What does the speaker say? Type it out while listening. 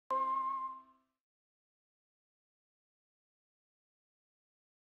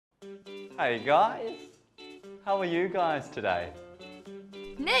Hey guys, how are you guys today?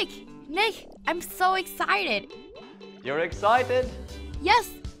 Nick, I'm so excited. You're excited?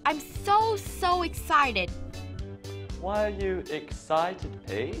 Yes, I'm so excited. Why are you excited,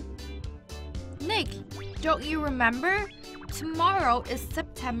 P? Nick, don't you remember? Tomorrow is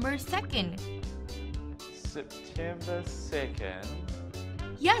September 2nd. September 2nd?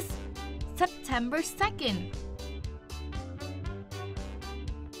 Yes, September 2nd.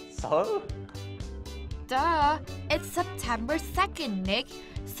 So? Duh, it's September 2nd, Nick,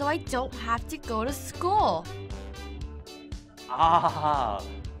 so I don't have to go to school. Ah,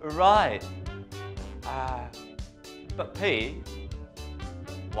 right. But P,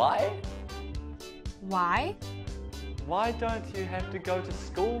 why? Why? Why don't you have to go to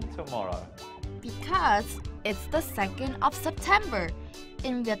school tomorrow? Because it's the 2nd of September.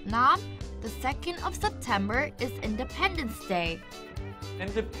 In Vietnam, the 2nd of September is Independence Day.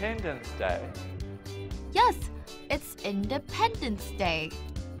 Independence Day? Yes, it's Independence Day.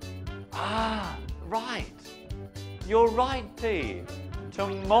 Ah, right. You're right, P.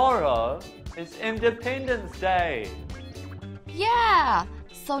 Tomorrow is Independence Day. Yeah,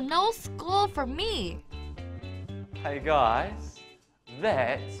 so no school for me. Hey guys,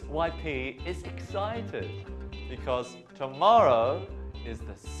 that's why P is excited. Because tomorrow is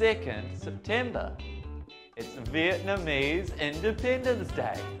the 2nd September. It's Vietnamese Independence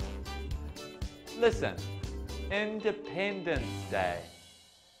Day. Listen, Independence Day.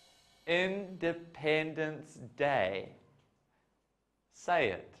 Independence Day.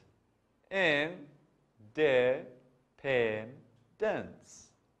 Say it.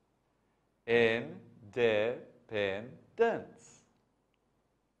 Independence. Independence.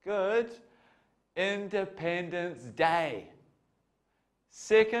 Good. Independence Day.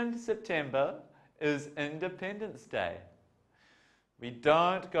 2nd September is Independence Day. We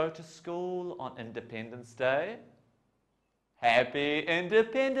don't go to school on Independence Day. Happy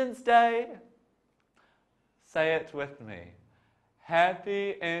Independence Day. Say it with me.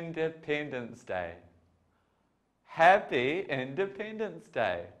 Happy Independence Day. Happy Independence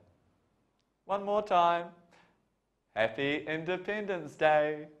Day. One more time. Happy Independence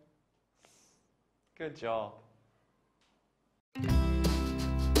Day. Good job.